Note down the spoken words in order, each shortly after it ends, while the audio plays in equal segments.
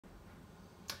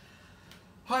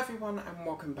Hi everyone and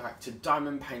welcome back to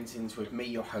Diamond Paintings with me,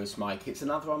 your host Mike. It's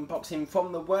another unboxing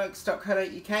from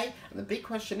theworks.co.uk and the big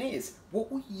question is, what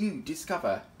will you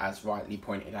discover as rightly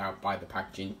pointed out by the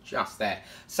packaging just there?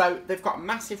 So they've got a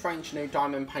massive range of new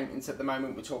diamond paintings at the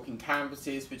moment. We're talking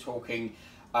canvases, we're talking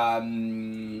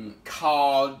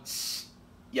cards,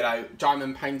 you know,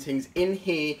 diamond paintings. In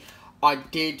here I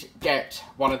did get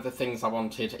one of the things I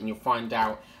wanted and you'll find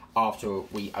out after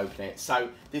we open it. So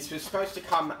this was supposed to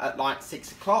come at like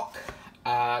 6 o'clock,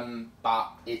 but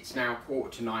it's now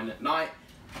 9:15 at night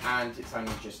and it's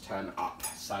only just turned up,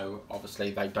 so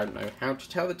obviously they don't know how to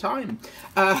tell the time.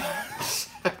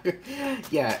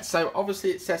 So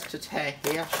obviously it says to tear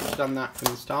here. I should have done that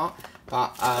from the start,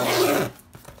 but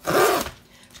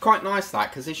it's quite nice that,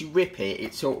 because as you rip it,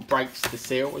 it sort of breaks the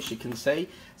seal, as you can see.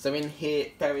 So in here,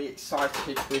 very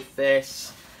excited with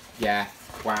this. Yeah,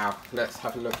 wow, let's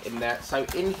have a look in there. So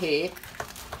in here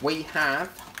we have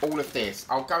all of this.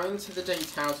 I'll go into the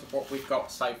details of what we've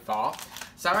got so far.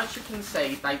 So as you can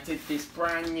see, they did this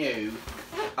brand new,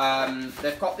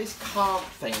 they've got this card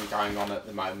thing going on at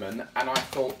the moment, and I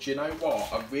thought, you know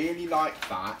what, I really like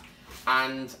that,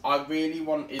 and I really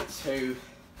wanted to,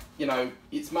 you know,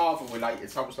 it's Marvel related,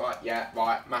 so I was like, yeah,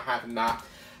 right, I'm having that.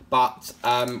 But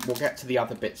we'll get to the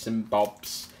other bits and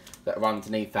bobs that are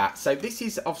underneath that. So this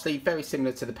is obviously very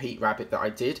similar to the Pete Rabbit that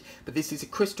I did, but this is a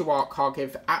crystal art card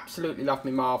give. Absolutely love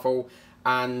me Marvel,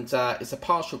 and it's a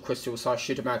partial crystal, so I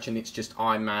should imagine it's just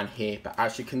Iron Man here. But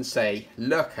as you can see,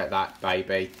 look at that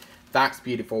baby, that's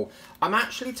beautiful. I'm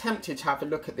actually tempted to have a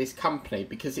look at this company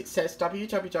because it says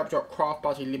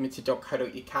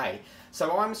www.craftbuddielimited.co.uk,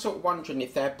 so I'm sort of wondering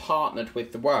if they're partnered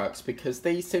with the works, because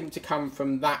these seem to come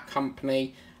from that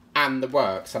company and the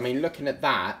works. I mean, looking at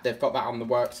that, they've got that on the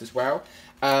works as well.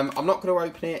 I'm not going to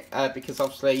open it because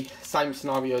obviously same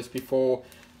scenario as before.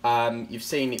 You've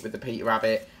seen it with the Peter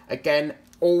Rabbit. Again,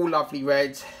 all lovely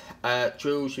red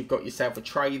drills. You've got yourself a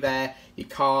tray there, your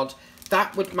card.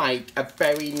 That would make a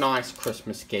very nice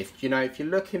Christmas gift. You know, if you're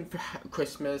looking for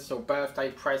Christmas or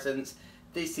birthday presents,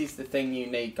 this is the thing you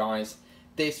need, guys.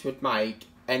 This would make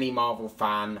any Marvel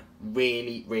fan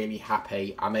really, really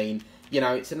happy. I mean, you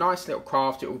know, it's a nice little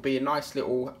craft. It will be a nice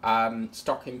little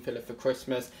stocking filler for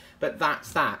Christmas. But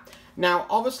that's that. Now,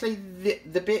 obviously,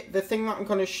 the thing that I'm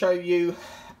going to show you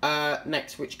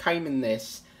next, which came in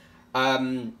this,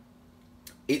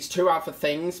 it's two other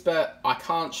things, but I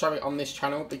can't show it on this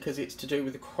channel because it's to do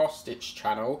with the cross stitch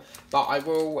channel. But I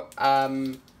will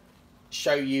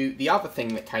show you the other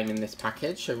thing that came in this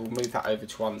package. So we'll move that over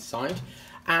to one side.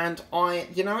 And I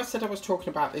said I was talking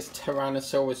about this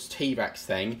Tyrannosaurus T-Rex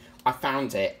thing. I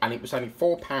found it and it was only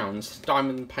 £4,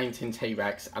 diamond painting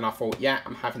T-Rex, and I thought, yeah,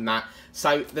 I'm having that.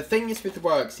 So the thing is with the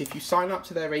works, if you sign up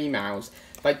to their emails,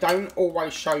 they don't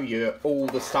always show you all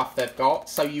the stuff they've got.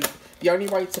 So the only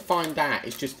way to find out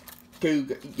is just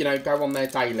Google, you know, go on their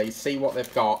dailies, see what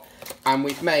they've got. And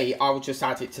with me, I will just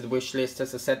add it to the wish list.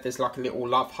 As I said, there's like a little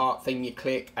love heart thing you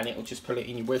click and it will just put it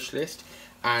in your wish list.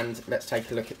 And let's take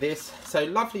a look at this. So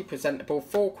lovely, presentable,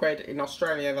 £4 in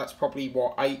Australia. That's probably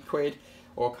what, £8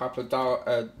 or a couple of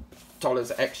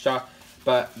dollars extra.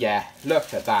 But yeah,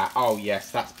 look at that. Oh yes,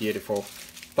 that's beautiful.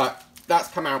 But that's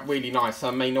come out really nice.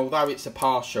 I mean, although it's a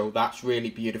partial, that's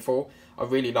really beautiful. I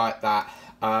really like that.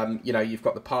 You know, you've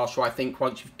got the partial. I think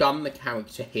once you've done the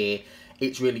character here,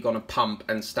 it's really going to pump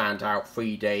and stand out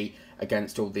 3D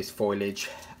against all this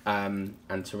foliage and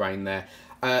terrain there.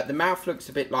 The mouth looks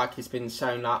a bit like it's been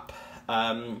sewn up,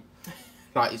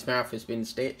 like his mouth has been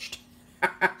stitched.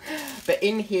 But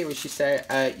in here, as you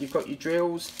say, you've got your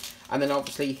drills, and then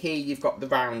obviously here you've got the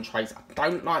round trays. I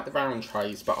don't like the round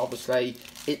trays, but obviously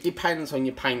it depends on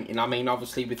your painting. I mean,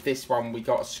 obviously with this one, we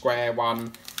got a square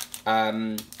one.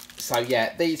 So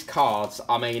yeah, these cards,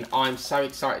 I mean, I'm so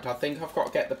excited. I think I've got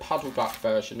to get the Puddle Duck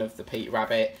version of the Peter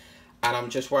Rabbit, and I'm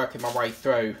just working my way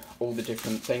through all the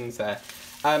different things there.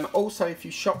 Also, if you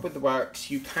shop with the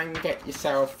works, you can get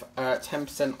yourself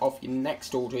 10% off your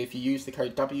next order if you use the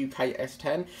code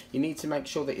WKS10. You need to make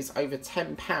sure that it's over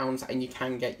 £10 and you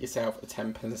can get yourself a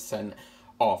 10%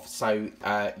 off. So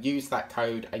use that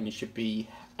code and you should be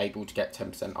able to get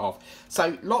 10% off.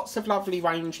 So lots of lovely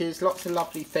ranges, lots of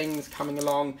lovely things coming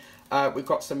along. We've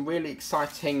got some really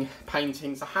exciting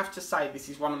paintings. I have to say, this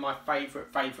is one of my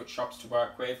favourite shops to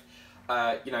work with,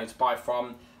 you know, to buy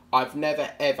from. I've never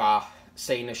ever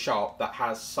seen a shop that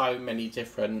has so many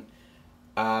different,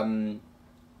 you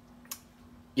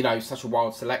know, such a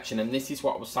wild selection. And this is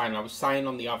what I was saying. I was saying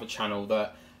on the other channel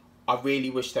that I really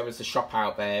wish there was a shop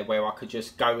out there where I could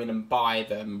just go in and buy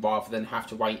them rather than have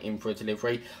to wait in for a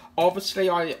delivery. Obviously,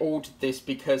 I ordered this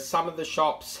because some of the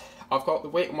shops, I've got the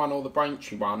Witten one or the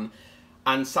Braintree one,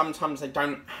 and sometimes they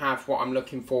don't have what I'm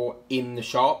looking for in the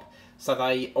shop, so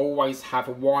they always have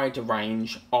a wider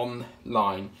range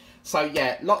online. So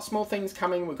yeah, lots more things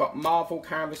coming. We've got Marvel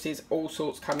canvases, all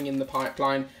sorts coming in the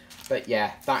pipeline. But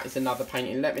yeah, that is another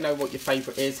painting. Let me know what your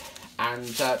favourite is, and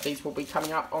these will be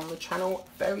coming up on the channel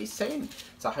very soon.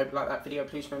 So I hope you like that video.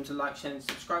 Please remember to like, share and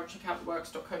subscribe. Check out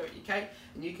theworks.co.uk,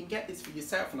 and you can get this for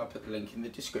yourself, and I'll put the link in the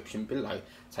description below.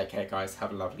 Take care guys,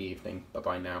 have a lovely evening. Bye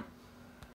bye now.